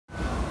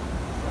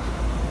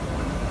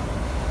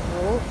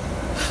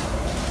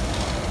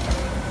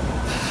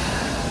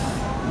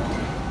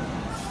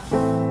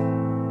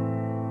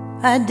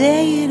I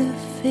dare you to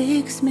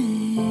fix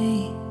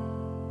me.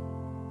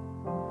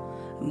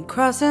 I'm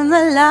crossing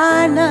the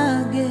line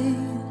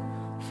again,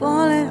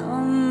 falling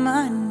on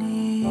my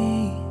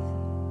knees.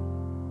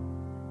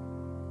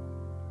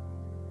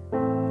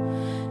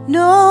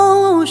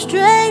 No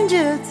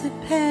stranger to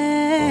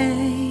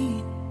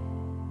pain,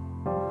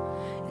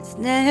 it's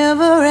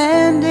never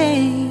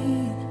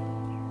ending,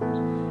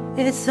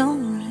 it's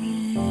only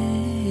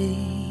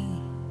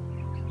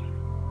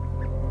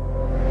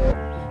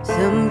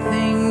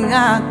something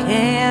I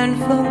can't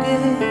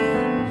forget.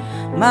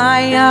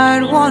 My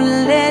heart won't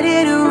let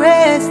it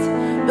rest,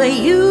 but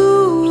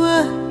you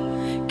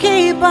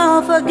keep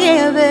on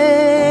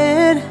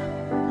forgiving.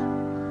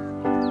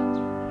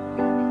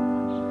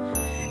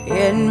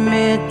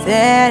 Admit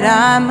that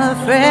I'm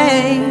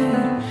afraid.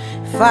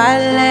 If I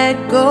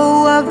let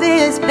go of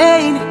this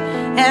pain,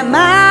 am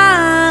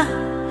I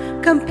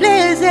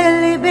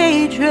completely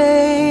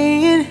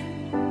betrayed?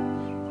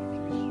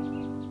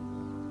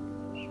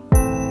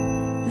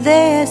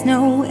 There's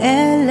no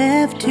air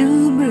left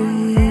to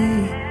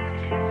breathe.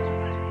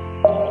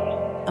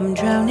 I'm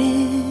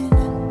drowning,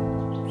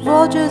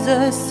 vultures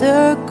are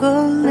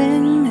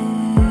circling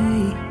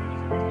me.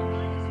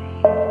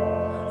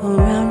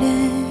 Around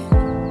it,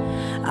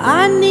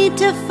 I need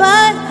to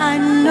fight, I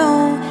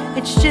know.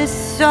 It's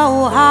just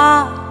so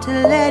hard to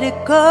let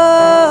it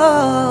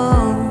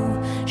go.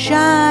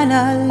 Shine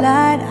a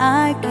light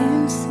I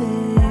can see.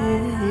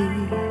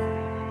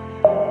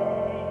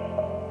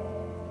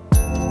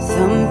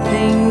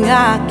 Something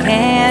I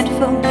can't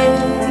forget.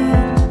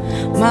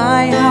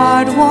 My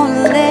heart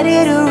won't let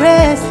it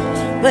rest,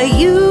 but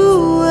you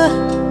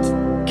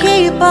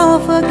keep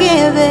on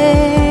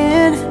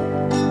forgiving.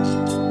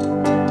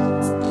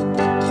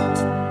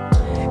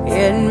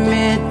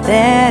 Admit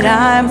that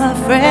I'm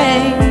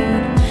afraid.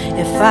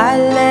 If I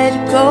let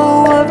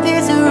go of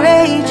this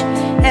rage,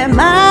 am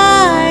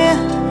I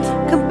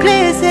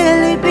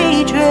completely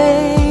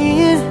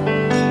betrayed?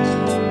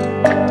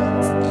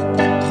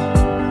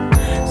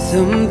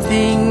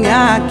 Something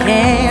I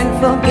can't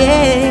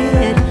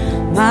forget.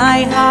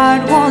 My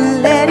heart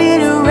won't let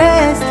it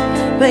rest,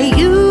 but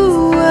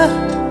you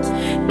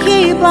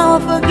keep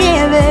on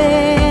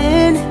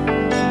forgiving.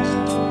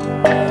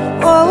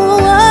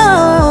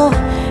 Oh,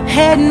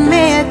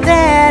 admit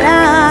that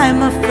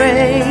I'm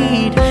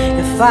afraid.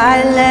 If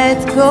I let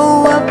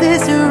go of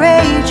this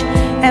rage,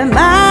 am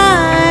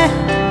I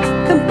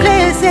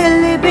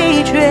completely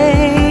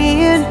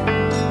betrayed?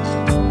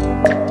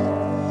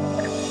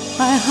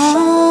 My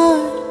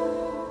heart,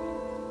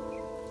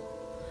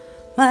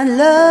 my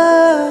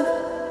love,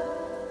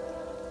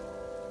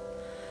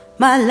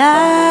 my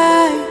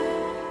life,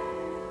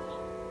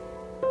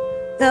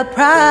 the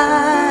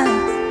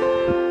price.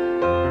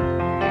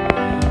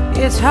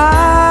 It's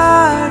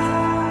hard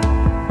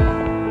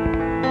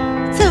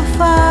to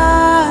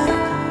fight,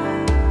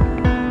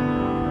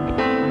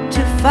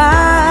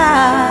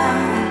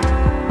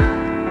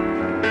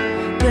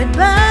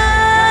 goodbye.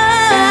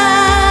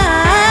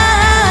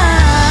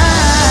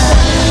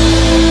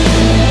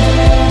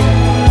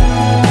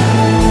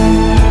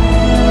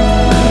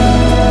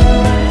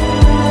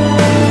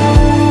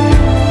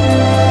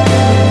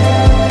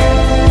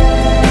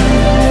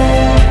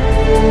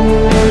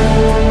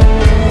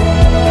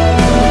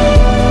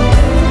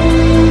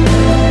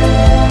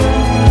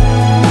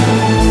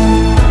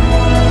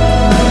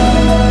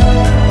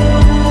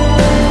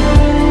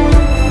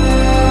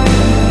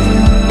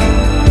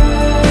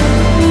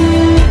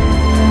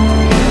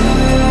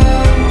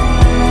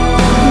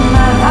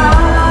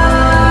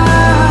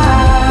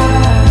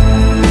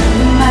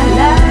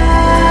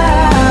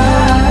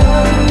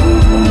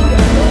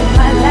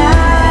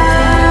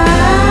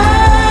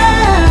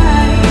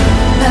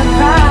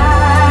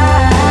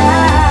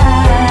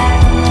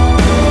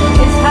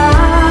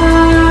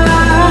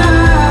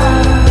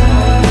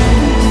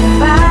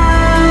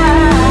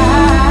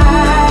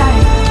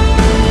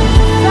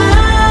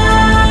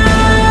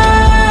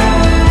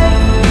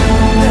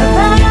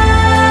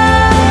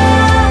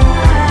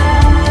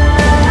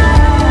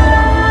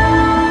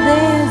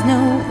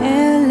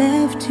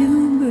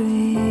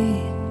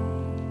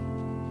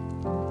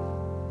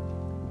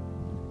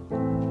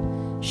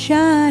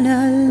 Shine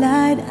a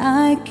light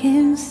I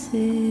can see.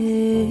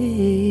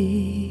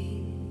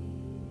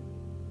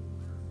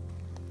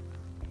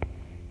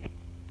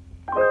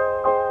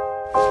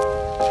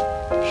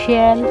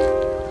 Shell.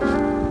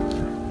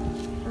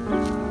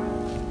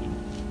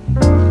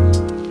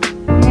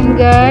 And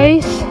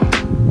guys,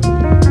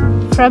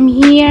 from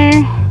here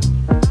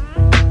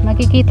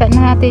makikita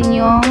natin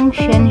yung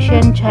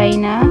Shenzhen,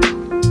 China.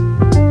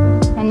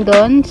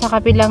 Nandun sa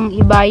kapilang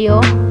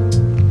ibayo.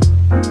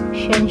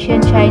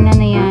 Shenzhen, China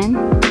na yan.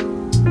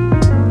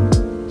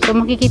 So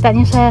makikita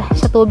nyo sa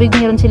tubig,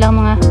 meron silang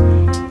mga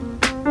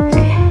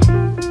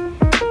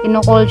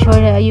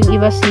ino-culture, yung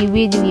iba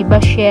seaweed, yung iba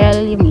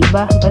shell, yung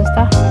iba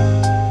basta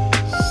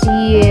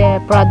sea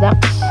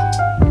products.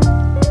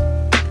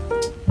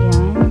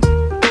 Yan.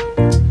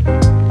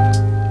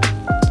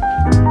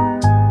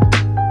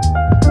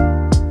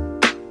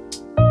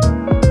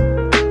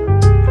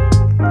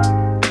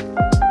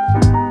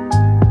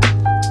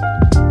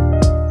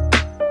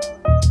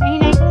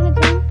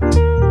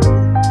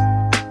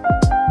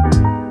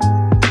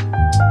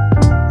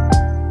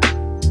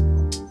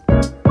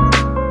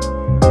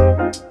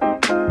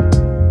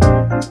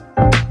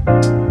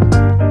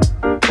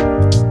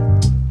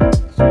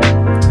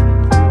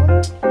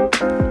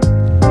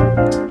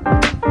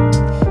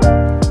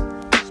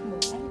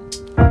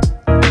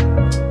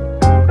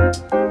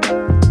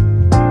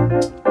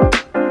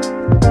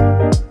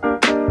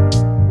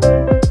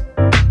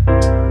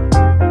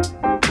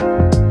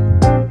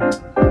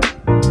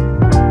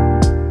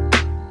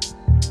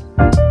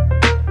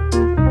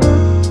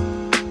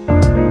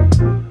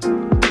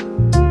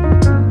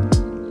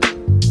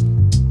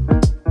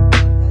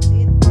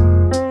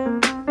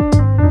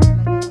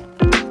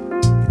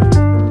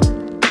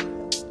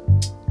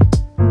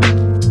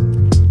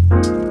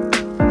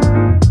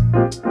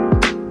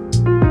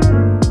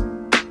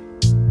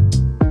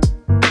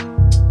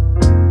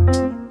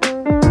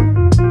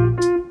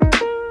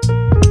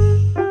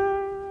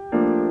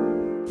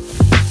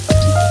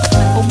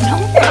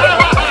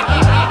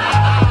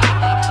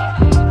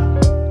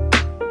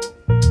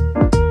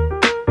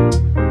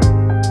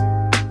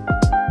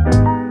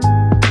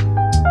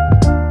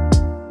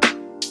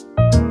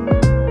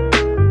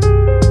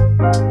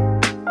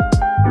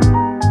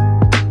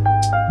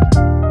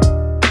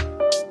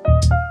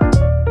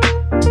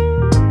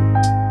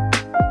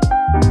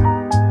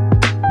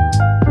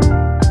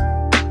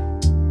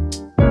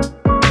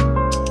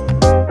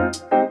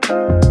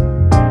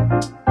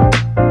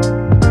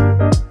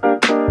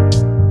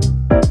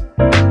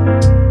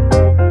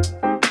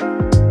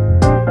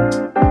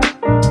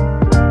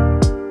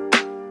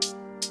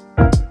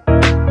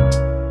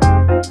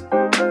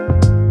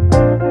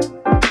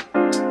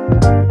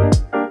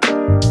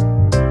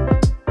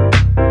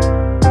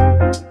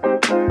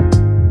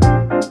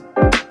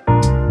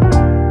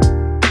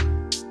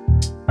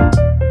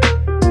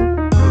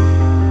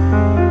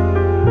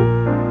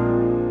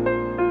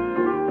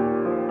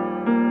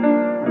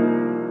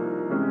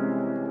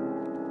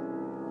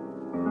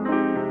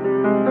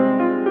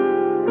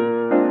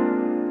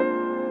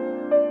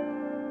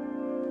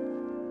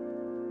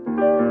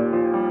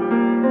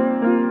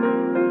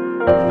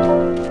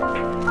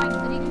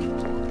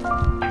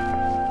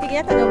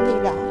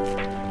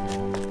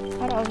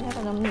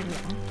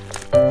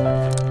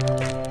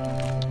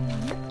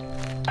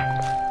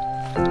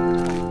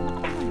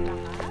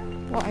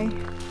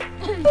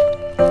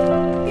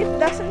 It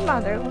doesn't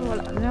matter kung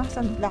wala na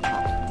sunblock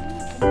ka.